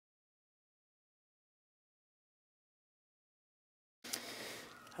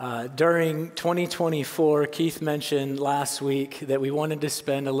During 2024, Keith mentioned last week that we wanted to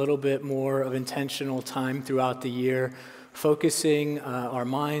spend a little bit more of intentional time throughout the year focusing our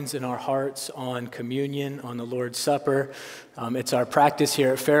minds and our hearts on communion, on the Lord's Supper. It's our practice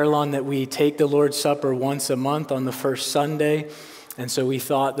here at Fairlawn that we take the Lord's Supper once a month on the first Sunday, and so we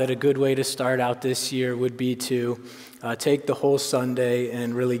thought that a good way to start out this year would be to take the whole Sunday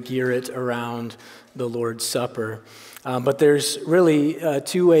and really gear it around the Lord's Supper. But there's really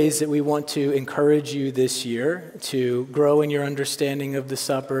two ways that we want to encourage you this year to grow in your understanding of the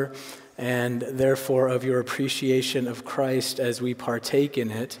supper and therefore of your appreciation of Christ as we partake in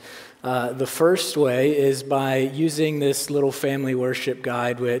it. The first way is by using this little family worship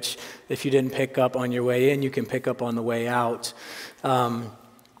guide, which if you didn't pick up on your way in, you can pick up on the way out.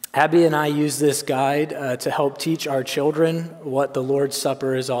 Abby and I use this guide to help teach our children what the Lord's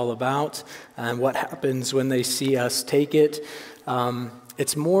Supper is all about and what happens when they see us take it.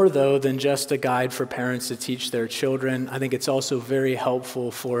 It's more, though, than just a guide for parents to teach their children. I think it's also very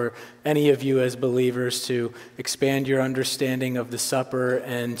helpful for any of you as believers to expand your understanding of the supper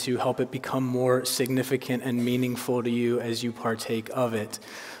and to help it become more significant and meaningful to you as you partake of it.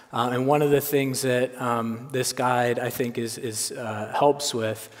 And one of the things that this guide, I think, helps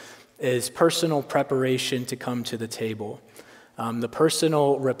with is personal preparation to come to the table. The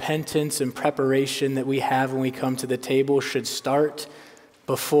personal repentance and preparation that we have when we come to the table should start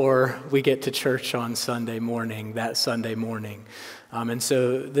before we get to church on Sunday morning, that Sunday morning. And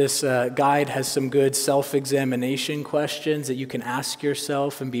so this guide has some good self-examination questions that you can ask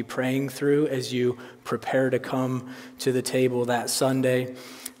yourself and be praying through as you prepare to come to the table that Sunday.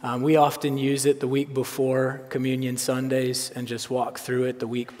 We often use it the week before Communion Sundays and just walk through it the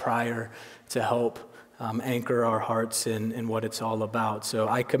week prior to help anchor our hearts in what it's all about. So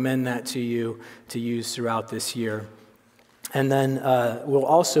I commend that to you to use throughout this year. And then we'll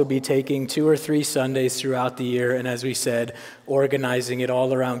also be taking 2 or 3 Sundays throughout the year, and as we said, organizing it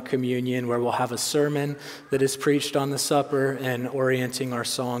all around communion, where we'll have a sermon that is preached on the supper and orienting our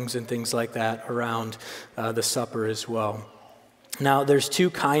songs and things like that around the supper as well. Now, there's 2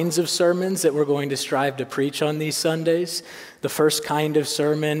 kinds of sermons that we're going to strive to preach on these Sundays. The first kind of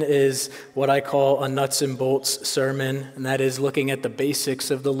sermon is what I call a nuts and bolts sermon, and that is looking at the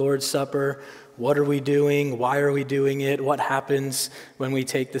basics of the Lord's Supper. What are we doing? Why are we doing it? What happens when we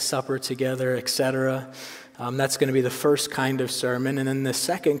take the supper together, etc. That's going to be the first kind of sermon. And then the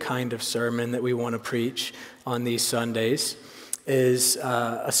second kind of sermon that we want to preach on these Sundays is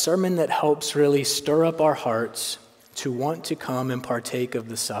a sermon that helps really stir up our hearts to want to come and partake of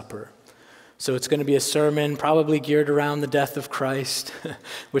the supper. So it's going to be a sermon probably geared around the death of Christ,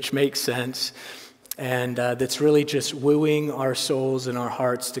 which makes sense, and that's really just wooing our souls and our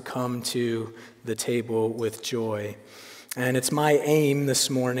hearts to come to the table with joy. And it's my aim this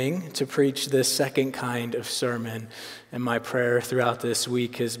morning to preach this second kind of sermon, and my prayer throughout this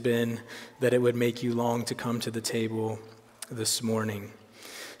week has been that it would make you long to come to the table this morning.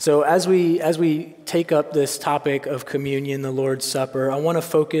 So as we take up this topic of communion, the Lord's Supper, I want to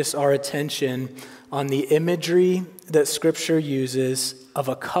focus our attention on the imagery that Scripture uses of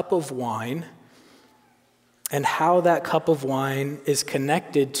a cup of wine and how that cup of wine is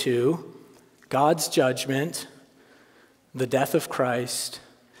connected to God's judgment, the death of Christ,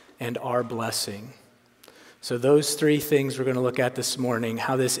 and our blessing. So those 3 things we're going to look at this morning,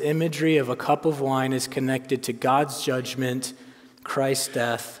 how this imagery of a cup of wine is connected to God's judgment, Christ's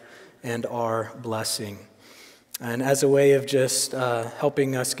death, and our blessing. And as a way of just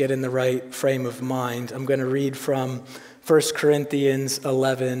helping us get in the right frame of mind, I'm going to read from 1 Corinthians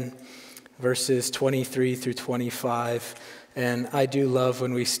 11, verses 23 through 25. And I do love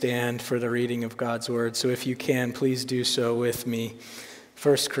when we stand for the reading of God's word. So if you can, please do so with me.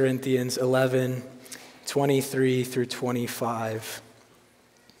 1 Corinthians 11, 23 through 25.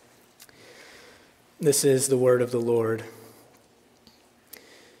 This is the word of the Lord.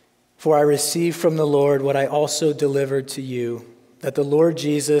 For I received from the Lord what I also delivered to you, that the Lord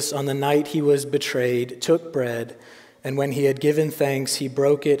Jesus, on the night he was betrayed, took bread, and when he had given thanks, he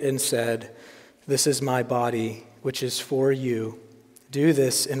broke it and said, "This is my body, which is for you. Do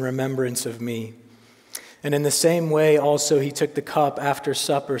this in remembrance of me." And in the same way also he took the cup after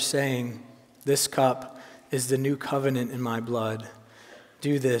supper, saying, "This cup is the new covenant in my blood.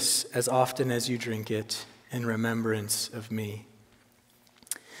 Do this as often as you drink it in remembrance of me."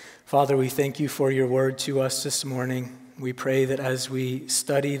 Father, we thank you for your word to us this morning. We pray that as we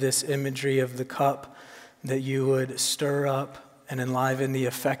study this imagery of the cup, that you would stir up and enliven the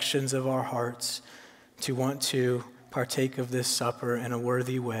affections of our hearts to want to partake of this supper in a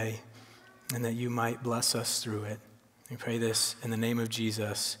worthy way, and that you might bless us through it. We pray this in the name of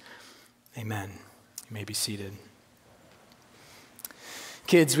Jesus. Amen. You may be seated.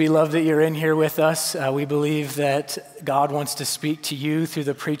 Kids, we love that you're in here with us. We believe that God wants to speak to you through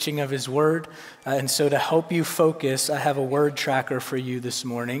the preaching of his word. And so to help you focus, I have a word tracker for you this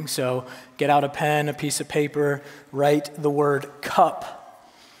morning. So get out a pen, a piece of paper, write the word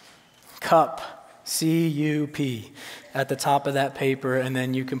cup. Cup, C-U-P, at the top of that paper, and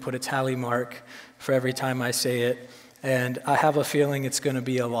then you can put a tally mark for every time I say it. And I have a feeling it's going to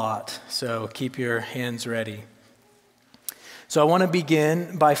be a lot, so keep your hands ready. So I want to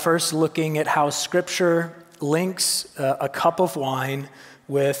begin by first looking at how Scripture links a cup of wine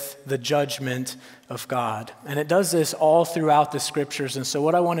with the judgment of God. And it does this all throughout the Scriptures. And so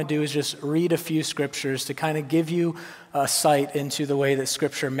what I want to do is just read a few Scriptures to kind of give you a sight into the way that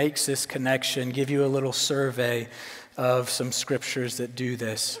Scripture makes this connection, give you a little survey of some Scriptures that do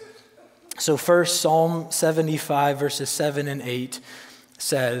this. So first, Psalm 75, verses 7 and 8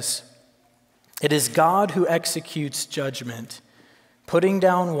 says, "It is God who executes judgment, putting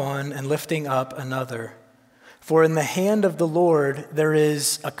down one and lifting up another. For in the hand of the Lord there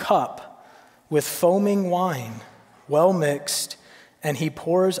is a cup with foaming wine, well mixed, and he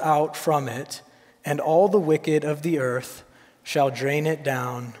pours out from it, and all the wicked of the earth shall drain it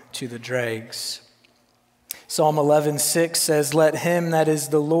down to the dregs." Psalm 11:6 says, "Let him that is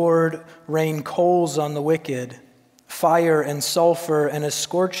the Lord rain coals on the wicked. Fire and sulfur and a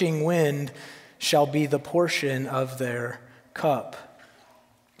scorching wind shall be the portion of their cup."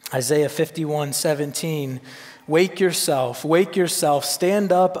 Isaiah 51:17, wake yourself,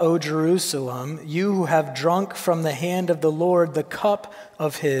 stand up, O Jerusalem, you who have drunk from the hand of the Lord the cup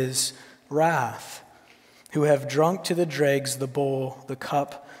of his wrath, who have drunk to the dregs the bowl, the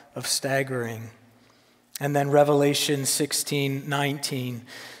cup of staggering." And then Revelation 16:19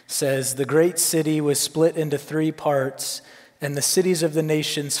 says, "The great city was split into 3 parts, and the cities of the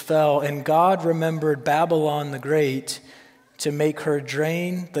nations fell, and God remembered Babylon the Great to make her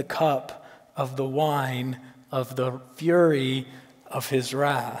drain the cup of the wine of the fury of his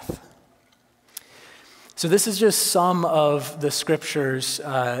wrath." So this is just some of the Scriptures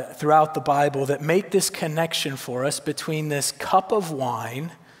throughout the Bible that make this connection for us between this cup of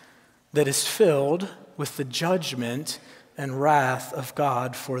wine that is filled with the judgment and wrath of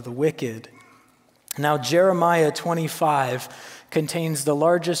God for the wicked. Now, Jeremiah 25 contains the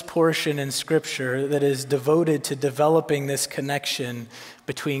largest portion in Scripture that is devoted to developing this connection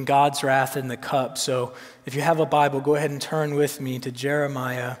between God's wrath and the cup. So if you have a Bible, go ahead and turn with me to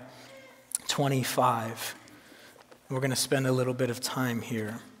Jeremiah 25. We're going to spend a little bit of time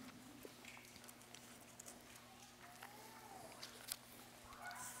here.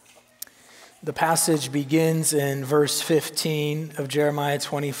 The passage begins in verse 15 of Jeremiah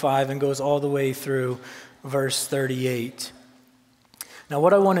 25 and goes all the way through verse 38. Now,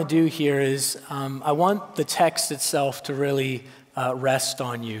 what I want to do here is I want the text itself to really rest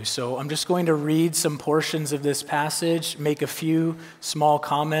on you. So I'm just going to read some portions of this passage, make a few small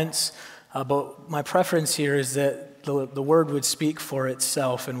comments, but my preference here is that the word would speak for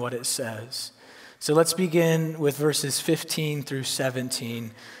itself in what it says. So let's begin with verses 15 through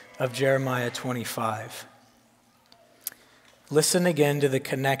 17 of Jeremiah 25. Listen again to the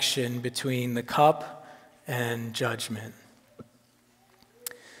connection between the cup and judgment.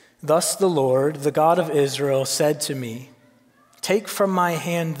 "Thus the Lord, the God of Israel, said to me, take from my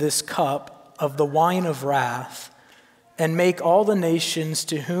hand this cup of the wine of wrath, and make all the nations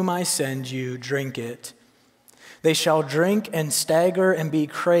to whom I send you drink it. They shall drink and stagger and be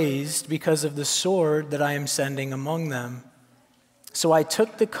crazed because of the sword that I am sending among them. So I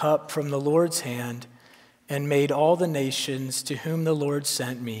took the cup from the Lord's hand and made all the nations to whom the Lord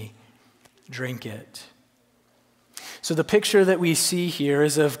sent me drink it." So the picture that we see here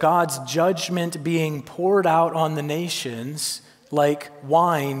is of God's judgment being poured out on the nations like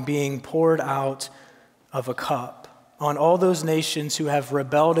wine being poured out of a cup on all those nations who have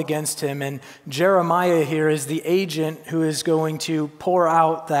rebelled against him. And Jeremiah here is the agent who is going to pour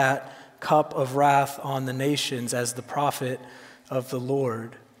out that cup of wrath on the nations as the prophet of the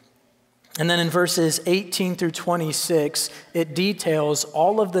Lord. And then in verses 18 through 26, it details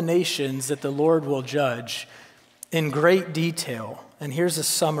all of the nations that the Lord will judge in great detail. And here's a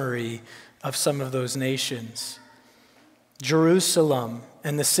summary of some of those nations: Jerusalem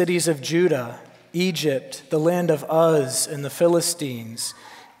and the cities of Judah, Egypt, the land of Uz and the Philistines,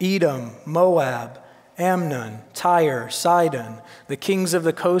 Edom, Moab, Ammon, Tyre, Sidon, the kings of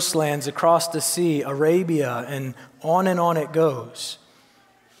the coastlands across the sea, Arabia, and on it goes.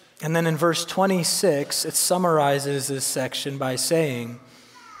 And then in verse 26, it summarizes this section by saying,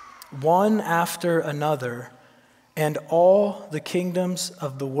 "One after another, and all the kingdoms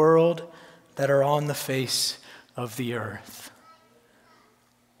of the world that are on the face of the earth.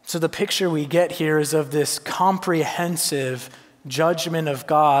 So the picture we get here is of this comprehensive judgment of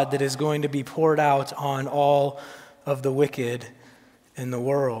God that is going to be poured out on all of the wicked in the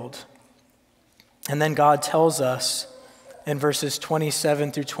world. And then God tells us in verses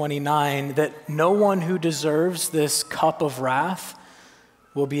 27 through 29 that no one who deserves this cup of wrath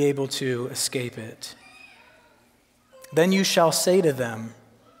will be able to escape it. Then you shall say to them,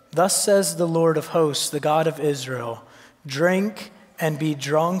 thus says the Lord of hosts, the God of Israel, drink and be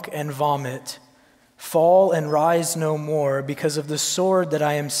drunk and vomit, fall and rise no more because of the sword that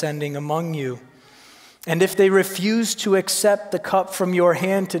I am sending among you. And if they refuse to accept the cup from your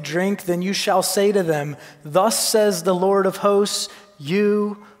hand to drink, then you shall say to them, thus says the Lord of hosts,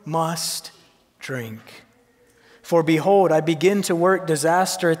 you must drink. For behold, I begin to work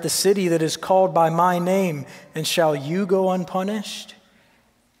disaster at the city that is called by my name, and shall you go unpunished?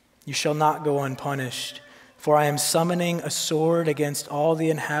 You shall not go unpunished, for I am summoning a sword against all the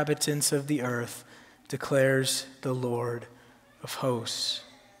inhabitants of the earth, declares the Lord of hosts.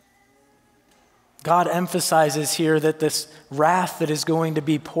 God emphasizes here that this wrath that is going to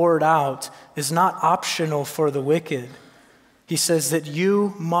be poured out is not optional for the wicked. He says that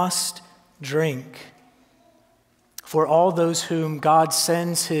you must drink. For all those whom God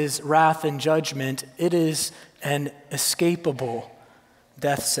sends his wrath and judgment, it is an escapable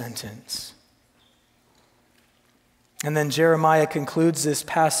death sentence. And then Jeremiah concludes this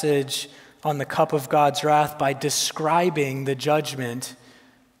passage on the cup of God's wrath by describing the judgment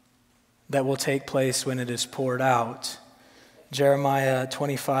that will take place when it is poured out. Jeremiah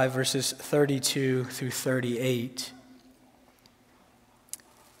 25, verses 32 through 38.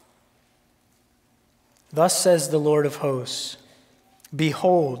 Thus says the Lord of hosts,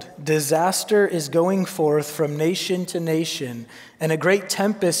 behold, disaster is going forth from nation to nation, and a great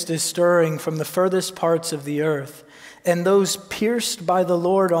tempest is stirring from the furthest parts of the earth. And those pierced by the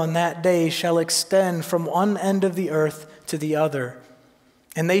Lord on that day shall extend from one end of the earth to the other.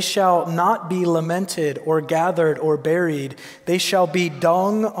 And they shall not be lamented or gathered or buried. They shall be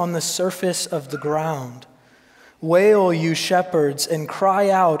dung on the surface of the ground. Wail, you shepherds, and cry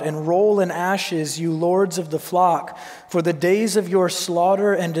out, and roll in ashes, you lords of the flock, for the days of your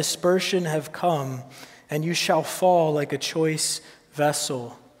slaughter and dispersion have come, and you shall fall like a choice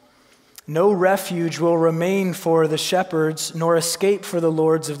vessel. No refuge will remain for the shepherds, nor escape for the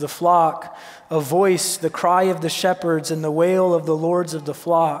lords of the flock. A voice, the cry of the shepherds, and the wail of the lords of the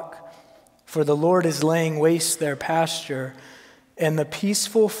flock. For the Lord is laying waste their pasture, and the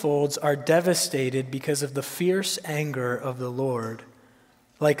peaceful folds are devastated because of the fierce anger of the Lord.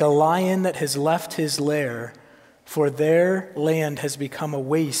 Like a lion that has left his lair, for their land has become a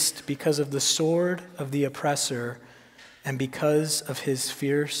waste because of the sword of the oppressor and because of his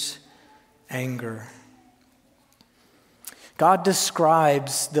fierce anger. God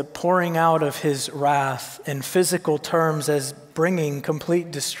describes the pouring out of his wrath in physical terms as bringing complete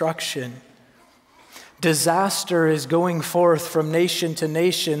destruction. Disaster is going forth from nation to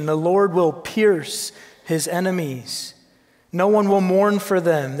nation. The Lord will pierce his enemies. No one will mourn for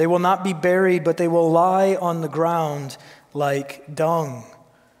them. They will not be buried, but they will lie on the ground like dung.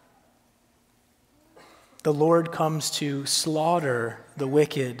 The Lord comes to slaughter the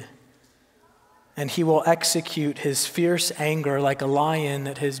wicked, and he will execute his fierce anger like a lion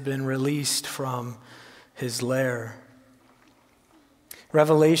that has been released from his lair.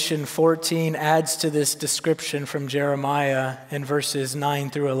 Revelation 14 adds to this description from Jeremiah in verses 9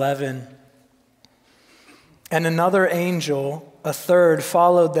 through 11. And another angel, a third,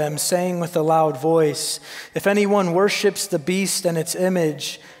 followed them, saying with a loud voice, if anyone worships the beast and its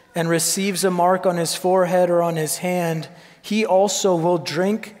image and receives a mark on his forehead or on his hand, he also will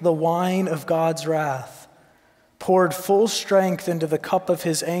drink the wine of God's wrath, poured full strength into the cup of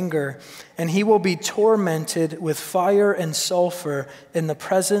his anger, and he will be tormented with fire and sulfur in the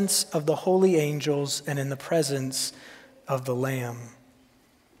presence of the holy angels and in the presence of the Lamb.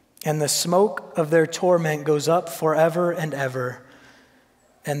 And the smoke of their torment goes up forever and ever,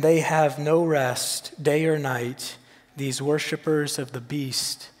 and they have no rest day or night, these worshipers of the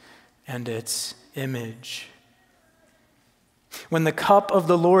beast and its image. When the cup of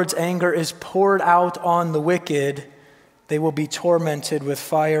the Lord's anger is poured out on the wicked, they will be tormented with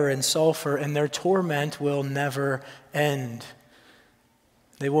fire and sulfur, and their torment will never end.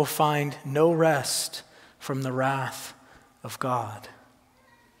 They will find no rest from the wrath of God.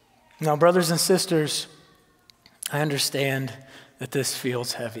 Now, brothers and sisters, I understand that this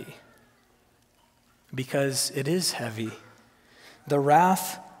feels heavy, because it is heavy. The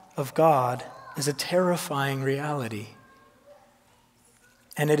wrath of God is a terrifying reality.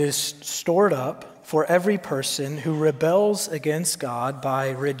 And it is stored up for every person who rebels against God by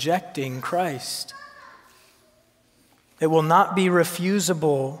rejecting Christ. It will not be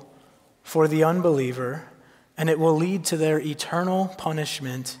refusable for the unbeliever, and it will lead to their eternal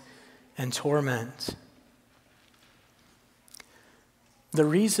punishment and torment. The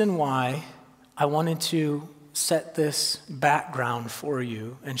reason why I wanted to set this background for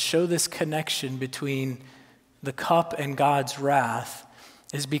you and show this connection between the cup and God's wrath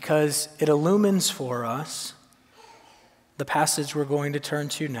is because it illumines for us the passage we're going to turn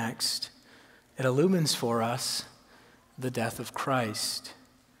to next. It illumines for us the death of Christ.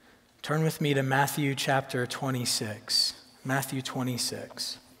 Turn with me to Matthew chapter 26. Matthew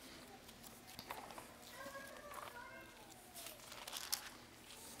 26.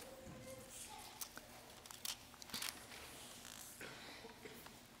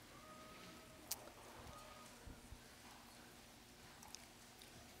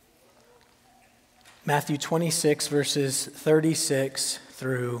 Matthew 26, verses 36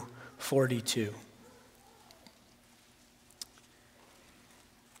 through 42.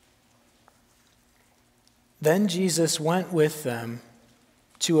 Then Jesus went with them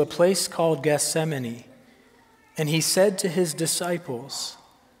to a place called Gethsemane, and he said to his disciples,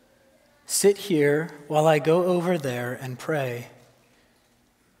 "Sit here while I go over there and pray."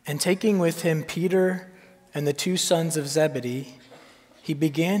 And taking with him Peter and the two sons of Zebedee, he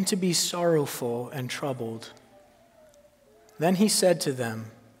began to be sorrowful and troubled. Then he said to them,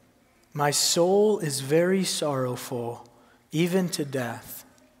 "My soul is very sorrowful, even to death.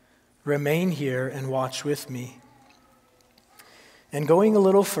 Remain here and watch with me." And going a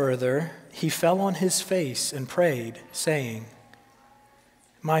little further, he fell on his face and prayed, saying,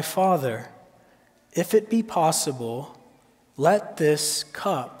 "My Father, if it be possible, let this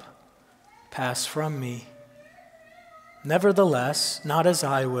cup pass from me. Nevertheless, not as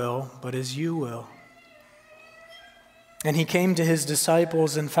I will, but as you will." And he came to his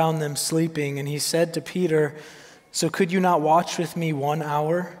disciples and found them sleeping, and he said to Peter, "So could you not watch with me 1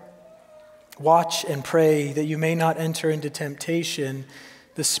 hour? Watch and pray that you may not enter into temptation.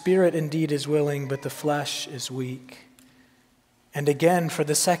 The spirit indeed is willing, but the flesh is weak." And again, for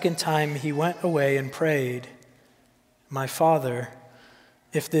the second time, he went away and prayed, "My Father,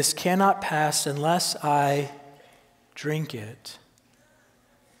 if this cannot pass unless I drink it,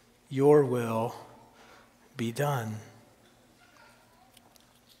 your will be done."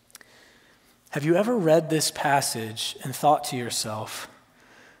 Have you ever read this passage and thought to yourself,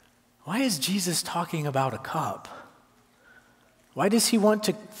 why is Jesus talking about a cup? Why does he want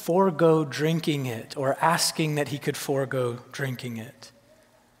to forego drinking it or asking that he could forego drinking it?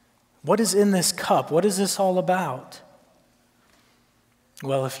 What is in this cup? What is this all about?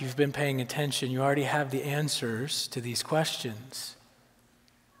 Well, if you've been paying attention, you already have the answers to these questions.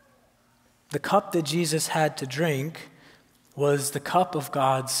 The cup that Jesus had to drink was the cup of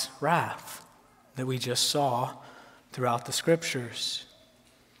God's wrath that we just saw throughout the scriptures.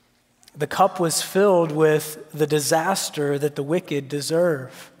 The cup was filled with the disaster that the wicked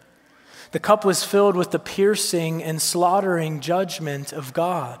deserve. The cup was filled with the piercing and slaughtering judgment of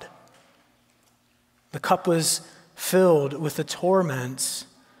God. The cup was filled with the torments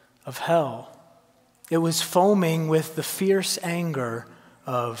of hell. It was foaming with the fierce anger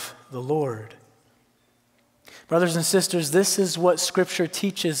of the Lord. Brothers and sisters, this is what Scripture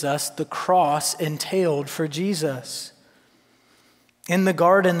teaches us the cross entailed for Jesus. In the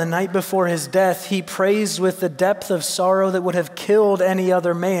garden, the night before his death, he prays with the depth of sorrow that would have killed any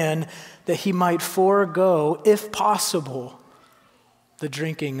other man, that he might forego, if possible, the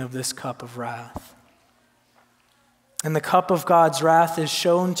drinking of this cup of wrath. And the cup of God's wrath is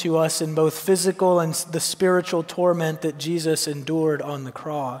shown to us in both physical and the spiritual torment that Jesus endured on the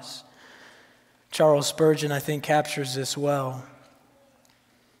cross. Charles Spurgeon, I think, captures this well.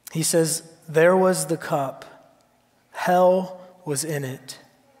 He says, "There was the cup. Hell was in it.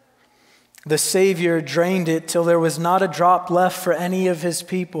 The Savior drained it till there was not a drop left for any of his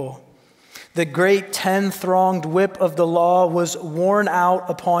people. The great 10-thronged whip of the law was worn out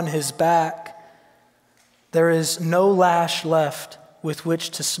upon his back. There is no lash left with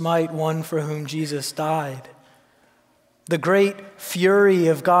which to smite one for whom Jesus died. The great fury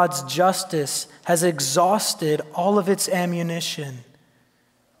of God's justice has exhausted all of its ammunition.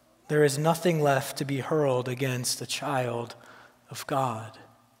 There is nothing left to be hurled against a child of God."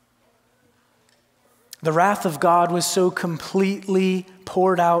 The wrath of God was so completely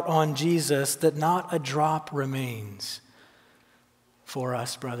poured out on Jesus that not a drop remains for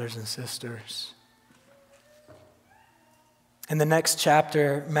us, brothers and sisters. In the next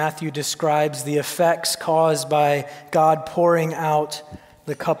chapter, Matthew describes the effects caused by God pouring out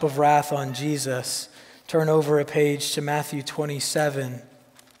the cup of wrath on Jesus. Turn over a page to Matthew 27,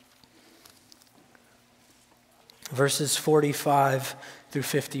 verses 45 through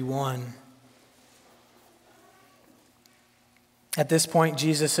 51. At this point,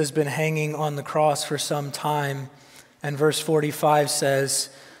 Jesus has been hanging on the cross for some time, and verse 45 says,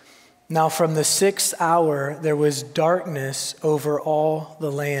 "Now from the 6th hour there was darkness over all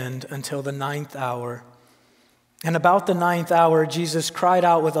the land until the 9th hour. And about the 9th hour, Jesus cried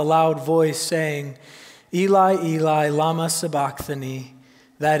out with a loud voice, saying, 'Eli, Eli, lama sabachthani,'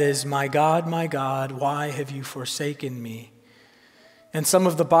 that is, my God, why have you forsaken me?" And some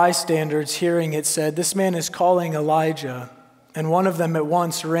of the bystanders hearing it said, "This man is calling Elijah." And one of them at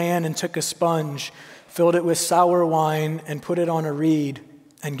once ran and took a sponge, filled it with sour wine, and put it on a reed,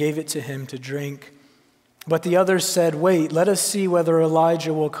 and gave it to him to drink. But the others said, "Wait, let us see whether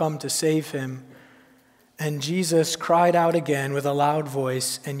Elijah will come to save him." And Jesus cried out again with a loud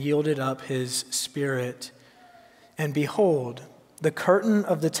voice and yielded up his spirit. And behold, the curtain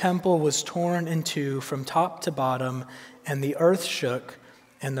of the temple was torn in two from top to bottom, and the earth shook,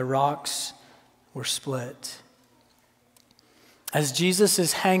 and the rocks were split. As Jesus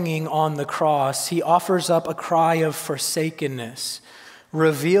is hanging on the cross, he offers up a cry of forsakenness,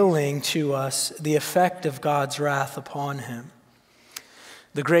 revealing to us the effect of God's wrath upon him.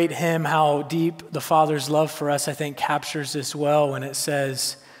 The great hymn, How Deep the Father's Love for Us, I think captures this well when it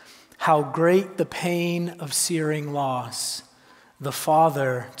says, "How great the pain of searing loss, the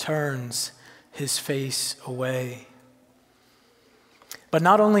Father turns his face away." But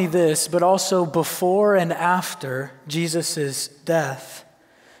not only this, but also before and after Jesus' death,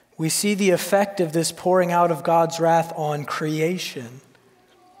 we see the effect of this pouring out of God's wrath on creation.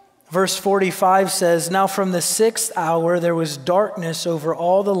 Verse 45 says, "Now from the 6th hour there was darkness over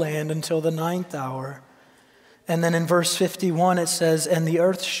all the land until the 9th hour. And then in verse 51 it says, "And the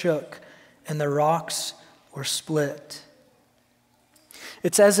earth shook, and the rocks were split."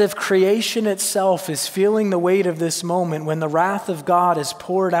 It's as if creation itself is feeling the weight of this moment when the wrath of God is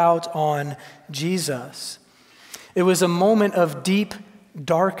poured out on Jesus. It was a moment of deep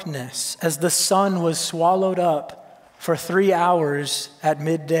darkness as the sun was swallowed up for 3 hours at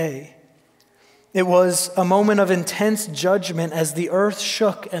midday. It was a moment of intense judgment as the earth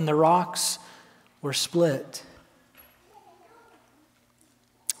shook and the rocks were split.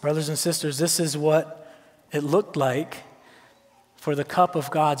 Brothers and sisters, this is what it looked like for the cup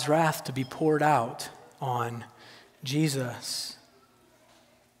of God's wrath to be poured out on Jesus.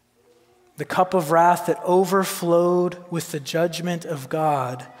 The cup of wrath that overflowed with the judgment of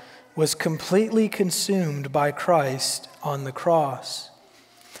God was completely consumed by Christ on the cross.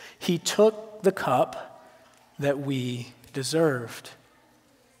 He took the cup that we deserved,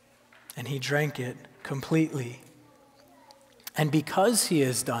 and he drank it completely. And because he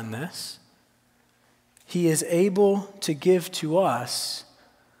has done this, he is able to give to us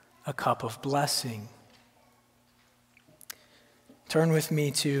a cup of blessing. Turn with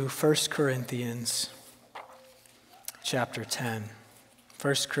me to 1 Corinthians chapter 10.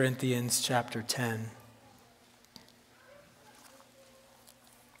 1 Corinthians chapter 10.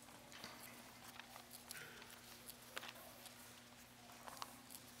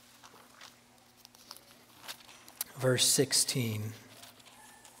 Verse 16.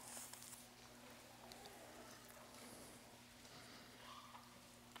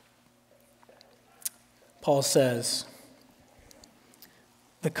 Paul says,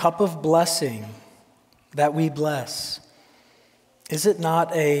 "The cup of blessing that we bless, is it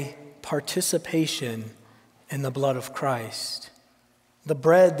not a participation in the blood of Christ? The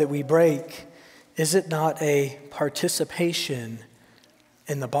bread that we break, is it not a participation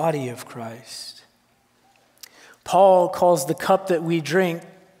in the body of Christ?" Paul calls the cup that we drink,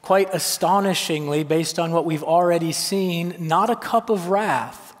 quite astonishingly, based on what we've already seen, not a cup of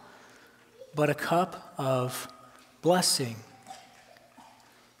wrath, but a cup of blessing.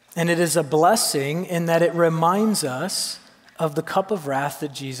 And it is a blessing in that it reminds us of the cup of wrath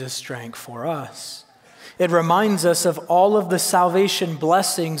that Jesus drank for us. It reminds us of all of the salvation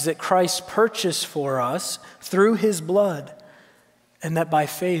blessings that Christ purchased for us through his blood, and that by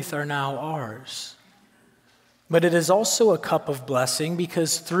faith are now ours. But it is also a cup of blessing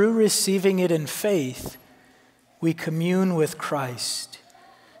because through receiving it in faith, we commune with Christ,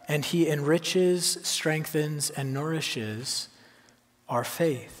 and he enriches, strengthens, and nourishes our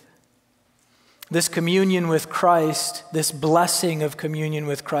faith. This communion with Christ, this blessing of communion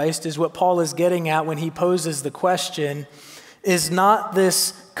with Christ, is what Paul is getting at when he poses the question, is not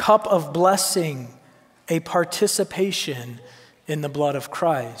this cup of blessing a participation in the blood of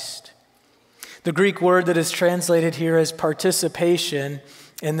Christ. The Greek word that is translated here as participation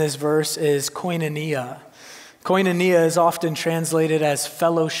in this verse is koinonia. Koinonia is often translated as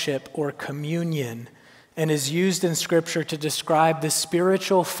fellowship or communion and is used in Scripture to describe the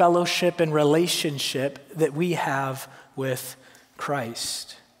spiritual fellowship and relationship that we have with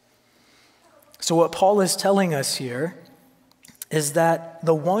Christ. So what Paul is telling us here is that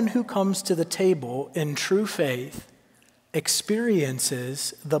the one who comes to the table in true faith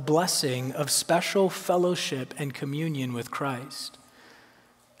experiences the blessing of special fellowship and communion with Christ.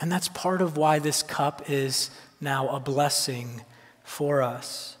 And that's part of why this cup is now a blessing for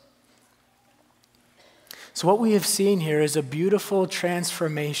us. So what we have seen here is a beautiful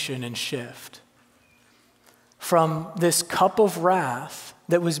transformation and shift from this cup of wrath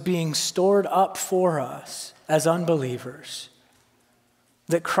that was being stored up for us as unbelievers,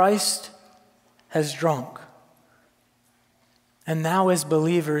 that Christ has drunk. And now as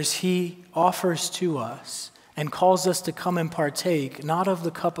believers, he offers to us and calls us to come and partake, not of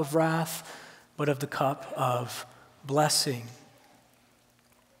the cup of wrath, but of the cup of blessing.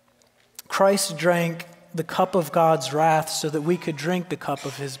 Christ drank the cup of God's wrath so that we could drink the cup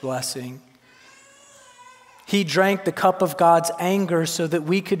of his blessing. He drank the cup of God's anger so that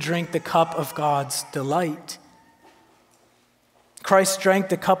we could drink the cup of God's delight. Christ drank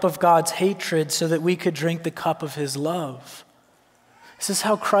the cup of God's hatred so that we could drink the cup of his love. This is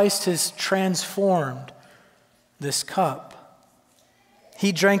how Christ has transformed this cup.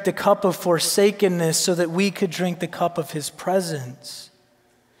 He drank the cup of forsakenness so that we could drink the cup of his presence.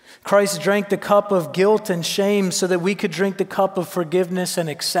 Christ drank the cup of guilt and shame so that we could drink the cup of forgiveness and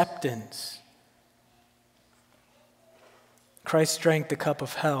acceptance. Christ drank the cup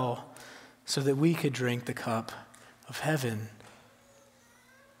of hell so that we could drink the cup of heaven.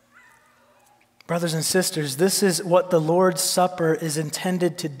 Brothers and sisters, this is what the Lord's Supper is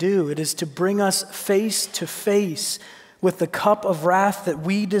intended to do. It is to bring us face to face with the cup of wrath that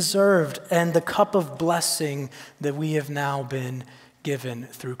we deserved and the cup of blessing that we have now been given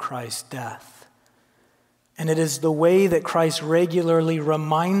through Christ's death. And it is the way that Christ regularly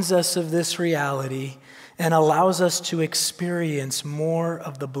reminds us of this reality and allows us to experience more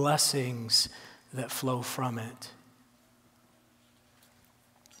of the blessings that flow from it.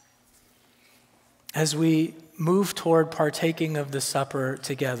 As we move toward partaking of the supper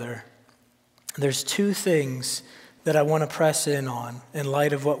together, there's two things that I want to press in on in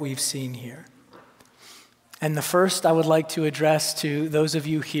light of what we've seen here. And the first I would like to address to those of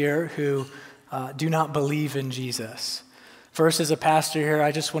you here who do not believe in Jesus. First, as a pastor here,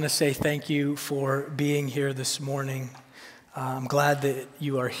 I just want to say thank you for being here this morning. I'm glad that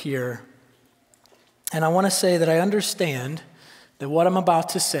you are here. And I want to say that I understand that what I'm about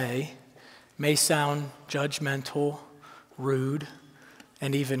to say may sound judgmental, rude,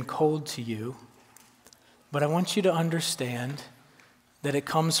 and even cold to you. But I want you to understand that it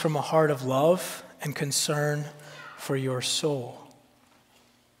comes from a heart of love and concern for your soul.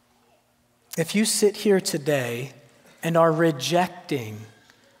 If you sit here today and are rejecting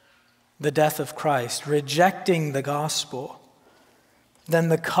the death of Christ, rejecting the gospel, then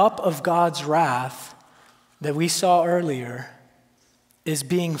the cup of God's wrath that we saw earlier is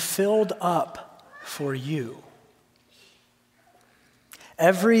being filled up for you.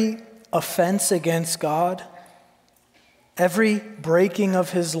 Every offense against God, every breaking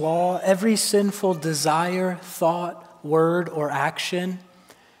of his law, every sinful desire, thought, word, or action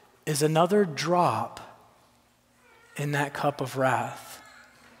is another drop in that cup of wrath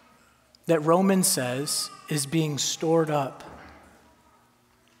that Romans says is being stored up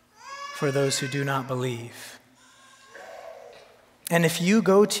for those who do not believe. And if you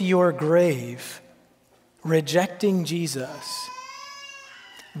go to your grave rejecting Jesus,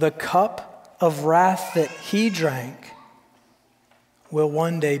 the cup of wrath that he drank will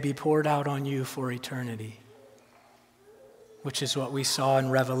one day be poured out on you for eternity, which is what we saw in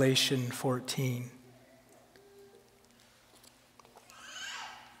Revelation 14.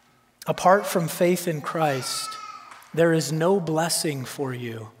 Apart from faith in Christ, there is no blessing for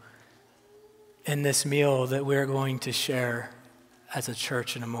you in this meal that we're going to share as a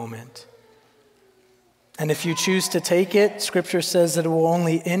church in a moment. And if you choose to take it, Scripture says that it will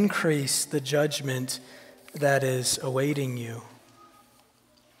only increase the judgment that is awaiting you.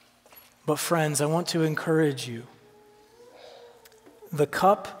 But friends, I want to encourage you. The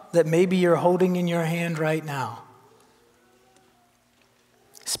cup that maybe you're holding in your hand right now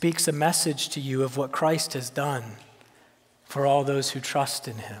speaks a message to you of what Christ has done for all those who trust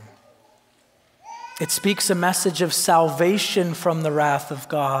in him. It speaks a message of salvation from the wrath of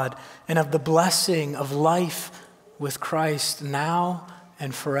God and of the blessing of life with Christ now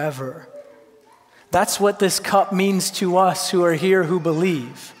and forever. That's what this cup means to us who are here who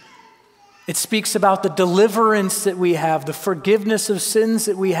believe. It speaks about the deliverance that we have, the forgiveness of sins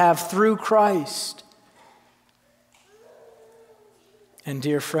that we have through Christ. And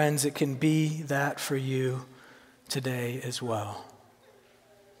dear friends, it can be that for you today as well.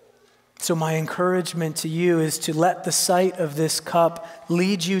 So my encouragement to you is to let the sight of this cup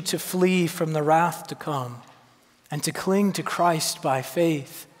lead you to flee from the wrath to come and to cling to Christ by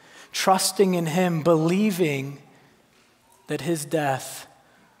faith, trusting in him, believing that his death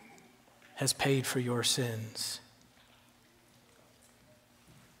has paid for your sins.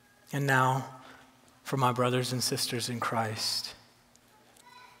 And now, for my brothers and sisters in Christ,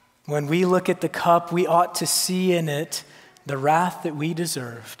 when we look at the cup, we ought to see in it the wrath that we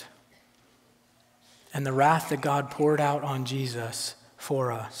deserved and the wrath that God poured out on Jesus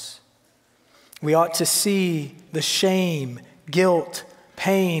for us. We ought to see the shame, guilt,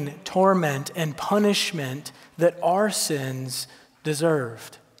 pain, torment, and punishment that our sins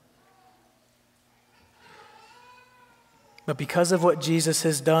deserved. But because of what Jesus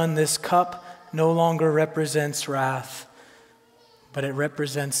has done, this cup no longer represents wrath, but it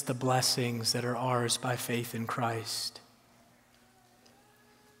represents the blessings that are ours by faith in Christ.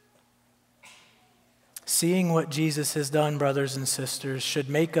 Seeing what Jesus has done, brothers and sisters, should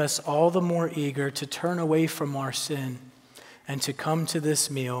make us all the more eager to turn away from our sin and to come to this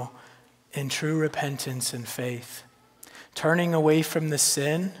meal in true repentance and faith, turning away from the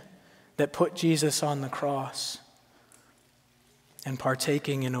sin that put Jesus on the cross and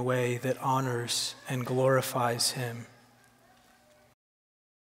partaking in a way that honors and glorifies him.